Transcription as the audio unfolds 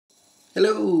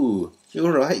Hello, you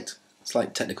alright?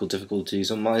 Slight technical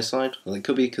difficulties on my side. Well, it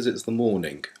could be because it's the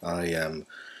morning. I am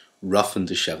rough and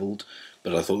dishevelled,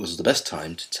 but I thought this was the best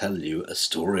time to tell you a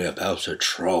story about a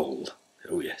troll.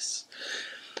 Oh yes.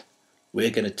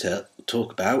 We're going to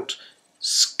talk about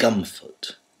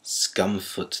Scumfoot.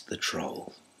 Scumfoot the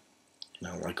Troll.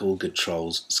 Now, like all good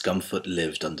trolls, Scumfoot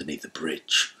lived underneath a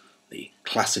bridge, the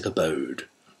classic abode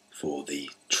for the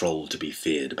troll to be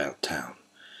feared about town.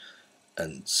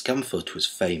 And Scumfoot was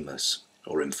famous,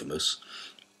 or infamous,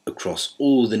 across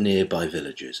all the nearby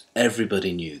villages.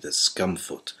 Everybody knew that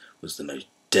Scumfoot was the most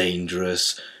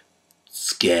dangerous,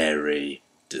 scary,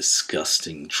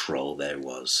 disgusting troll there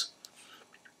was.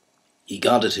 He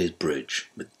guarded his bridge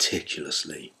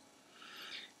meticulously.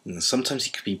 And sometimes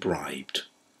he could be bribed,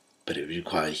 but it would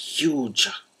require huge,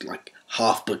 like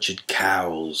half-butchered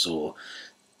cows or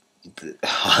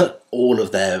all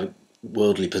of their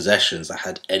worldly possessions that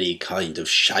had any kind of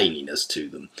shininess to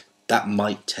them. That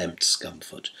might tempt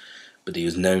Scumfoot, but he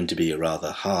was known to be a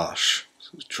rather harsh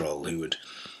troll who would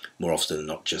more often than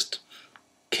not just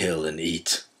kill and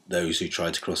eat those who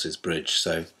tried to cross his bridge.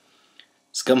 So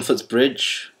Scumfoot's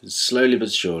bridge is slowly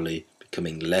but surely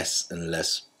becoming less and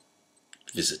less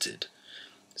visited.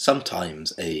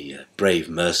 Sometimes a brave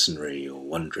mercenary or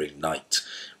wandering knight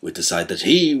would decide that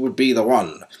he would be the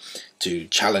one to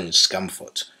challenge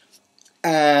Scumfoot,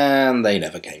 and they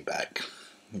never came back.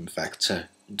 In fact,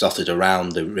 dotted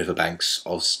around the riverbanks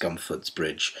of Scumfoot's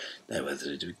bridge, there were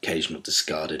the occasional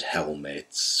discarded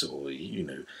helmets or,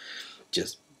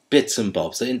 just bits and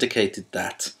bobs that indicated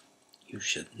that you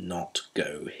should not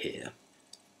go here.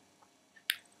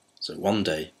 So one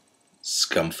day,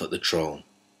 Scumfoot the Troll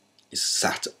is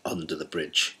sat under the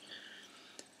bridge,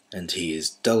 and he is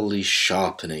dully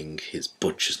sharpening his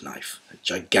butcher's knife, a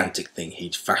gigantic thing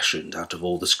he'd fashioned out of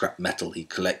all the scrap metal he'd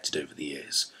collected over the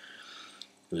years.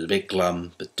 He was a bit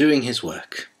glum, but doing his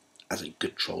work, as a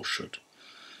good troll should.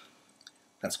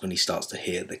 That's when he starts to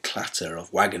hear the clatter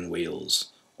of wagon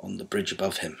wheels on the bridge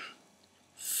above him,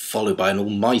 followed by an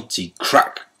almighty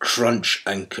crack, crunch,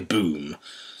 and kaboom.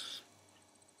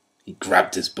 He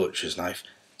grabbed his butcher's knife,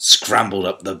 scrambled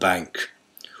up the bank.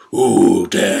 "Who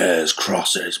dares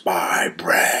crosses my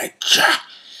bridge?"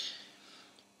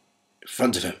 In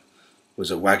front of him was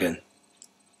a wagon,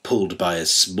 pulled by a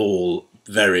small,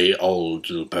 very old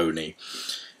little pony,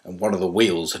 and one of the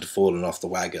wheels had fallen off the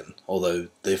wagon, although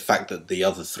the fact that the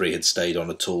other three had stayed on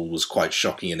at all was quite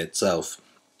shocking in itself.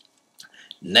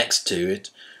 Next to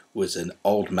it was an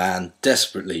old man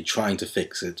desperately trying to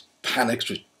fix it, panicked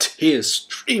with tears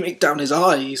streaming down his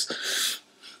eyes.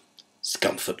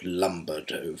 Scumfoot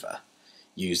lumbered over,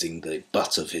 using the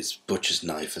butt of his butcher's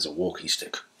knife as a walking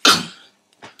stick.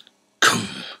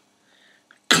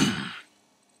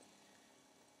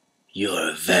 "You're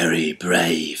a very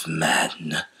brave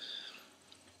man."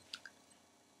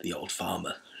 The old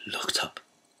farmer looked up,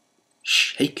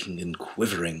 shaking and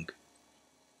quivering.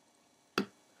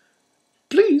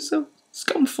 "Please,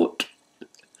 Scumfoot, I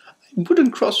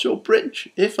wouldn't cross your bridge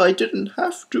if I didn't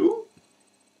have to."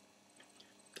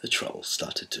 The troll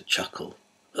started to chuckle.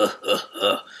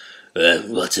 "What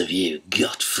have you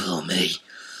got for me?"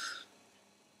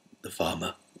 The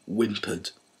farmer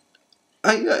whimpered.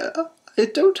 I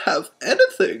don't have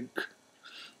anything."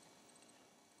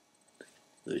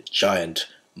 The giant,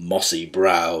 mossy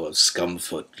brow of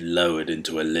Scumfoot lowered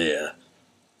into a leer.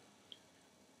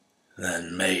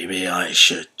 "Then maybe I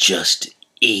should just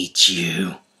eat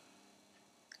you."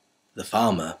 The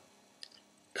farmer,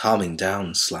 calming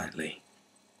down slightly,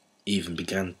 even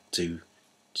began to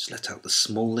just let out the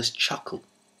smallest chuckle.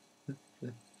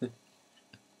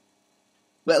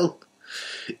 "Well,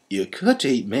 you could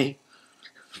eat me,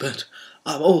 but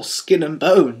I'm all skin and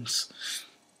bones."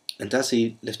 And as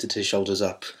he lifted his shoulders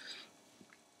up,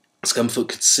 Scumfoot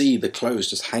could see the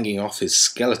clothes just hanging off his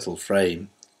skeletal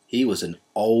frame. He was an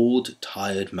old,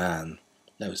 tired man.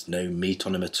 There was no meat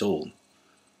on him at all.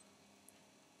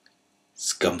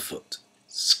 Scumfoot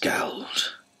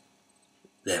scowled.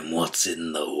 "Then what's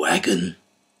in the wagon?"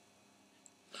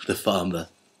 The farmer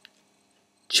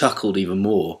chuckled even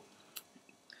more,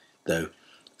 though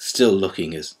still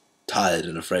looking as tired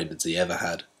and afraid as he ever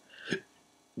had.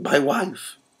 My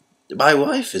wife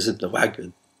is in the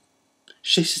wagon.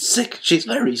 She's sick, she's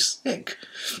very sick.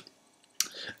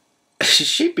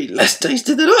 She'd be less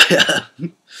tasty than I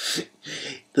am."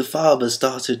 The farmer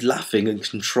started laughing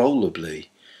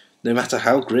uncontrollably, no matter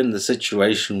how grim the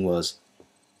situation was.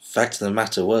 The fact of the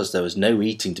matter was there was no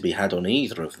eating to be had on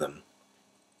either of them.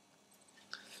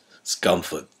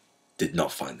 Scumfoot did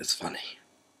not find this funny.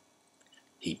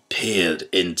 He peered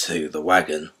into the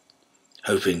wagon,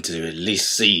 hoping to at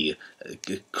least see a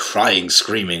crying,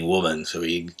 screaming woman so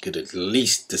he could at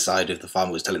least decide if the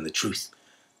farmer was telling the truth.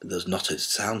 But there was not a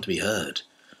sound to be heard.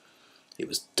 It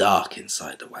was dark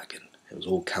inside the wagon. It was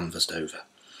all canvassed over.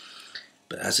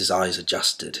 But as his eyes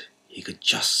adjusted, he could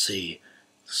just see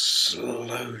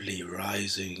slowly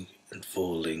rising and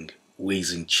falling,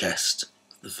 wheezing chest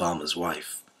of the farmer's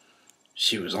wife.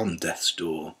 She was on death's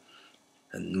door,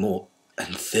 and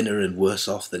thinner and worse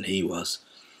off than he was.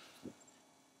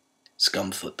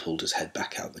 Scumfoot pulled his head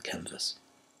back out of the canvas.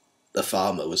 The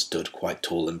farmer was stood quite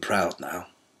tall and proud now.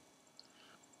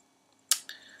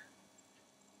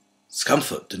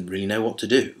 Scumfoot didn't really know what to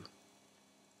do.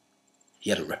 He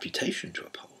had a reputation to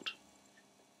uphold.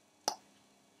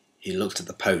 He looked at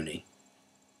the pony.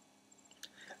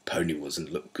 Pony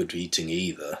wasn't look good eating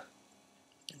either.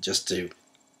 Just to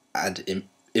add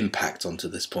impact onto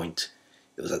this point,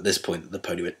 it was at this point that the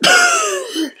pony went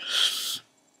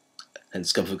and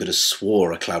Scumfoot could have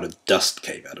swore a cloud of dust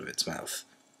came out of its mouth.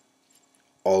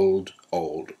 Old,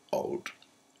 old, old.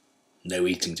 No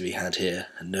eating to be had here,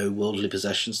 and no worldly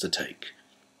possessions to take.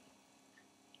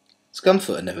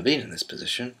 Scumfoot had never been in this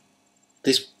position.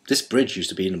 This bridge used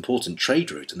to be an important trade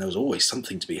route, and there was always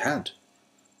something to be had.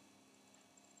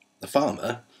 The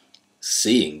farmer,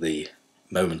 seeing the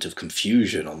moment of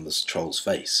confusion on the troll's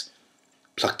face,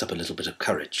 plucked up a little bit of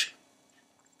courage.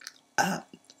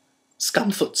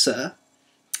 Scumfoot, sir,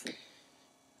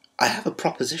 I have a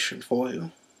proposition for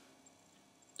you.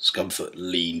 Scumfoot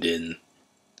leaned in.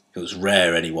 It was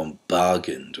rare anyone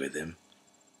bargained with him.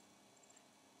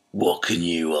 What can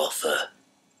you offer?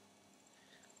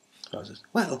 I said,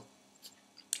 well,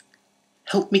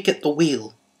 help me get the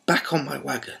wheel back on my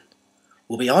wagon.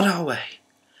 We'll be on our way,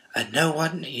 and no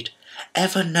one need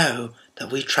ever know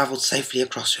that we travelled safely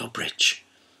across your bridge.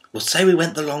 We'll say we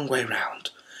went the long way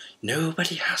round.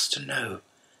 Nobody has to know.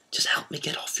 Just help me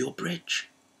get off your bridge.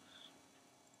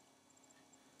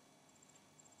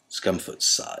 Scumfoot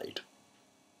sighed.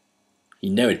 He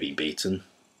knew he'd been beaten.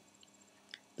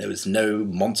 There was no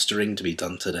monstering to be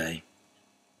done today.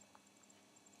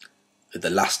 With the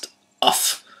last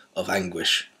uff of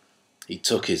anguish, he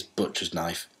took his butcher's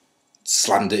knife,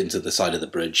 slammed it into the side of the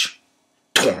bridge.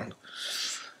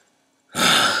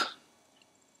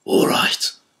 All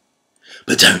right,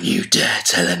 but don't you dare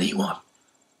tell anyone.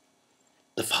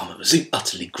 The farmer was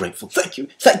utterly grateful. Thank you,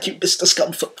 Mr.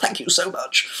 Scumfoot, thank you so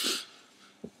much.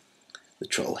 The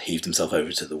troll heaved himself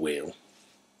over to the wheel,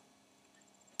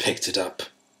 picked it up.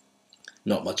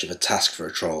 Not much of a task for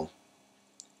a troll.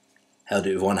 Held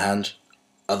it with one hand,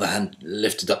 other hand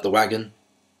lifted up the wagon.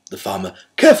 The farmer,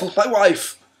 careful, my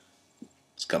wife!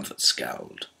 Scumfoot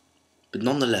scowled, but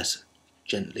nonetheless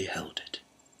gently held it.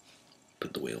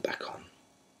 Put the wheel back on,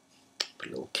 put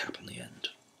a little cap on the end,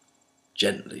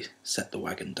 gently set the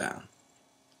wagon down.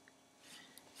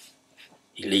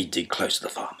 He leaned in close to the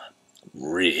farmer,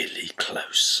 really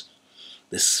close.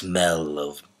 The smell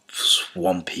of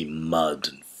swampy mud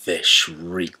and fish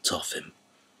reeked off him.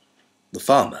 The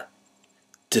farmer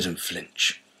didn't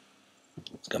flinch.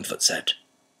 Scumfoot said,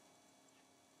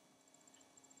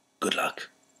 good luck,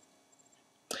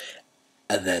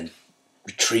 and then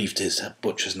retrieved his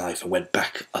butcher's knife and went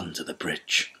back under the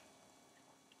bridge.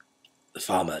 The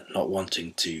farmer, not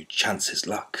wanting to chance his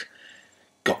luck,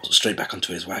 got straight back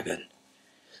onto his wagon,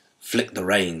 flicked the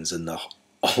reins, and the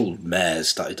old mare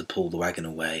started to pull the wagon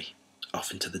away,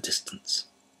 off into the distance.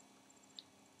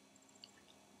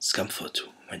 Scumfoot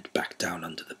went back down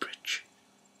under the bridge,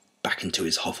 back into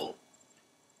his hovel.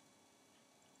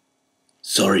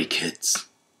 Sorry, kids.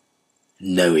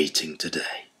 No eating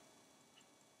today.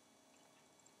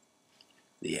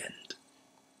 The end.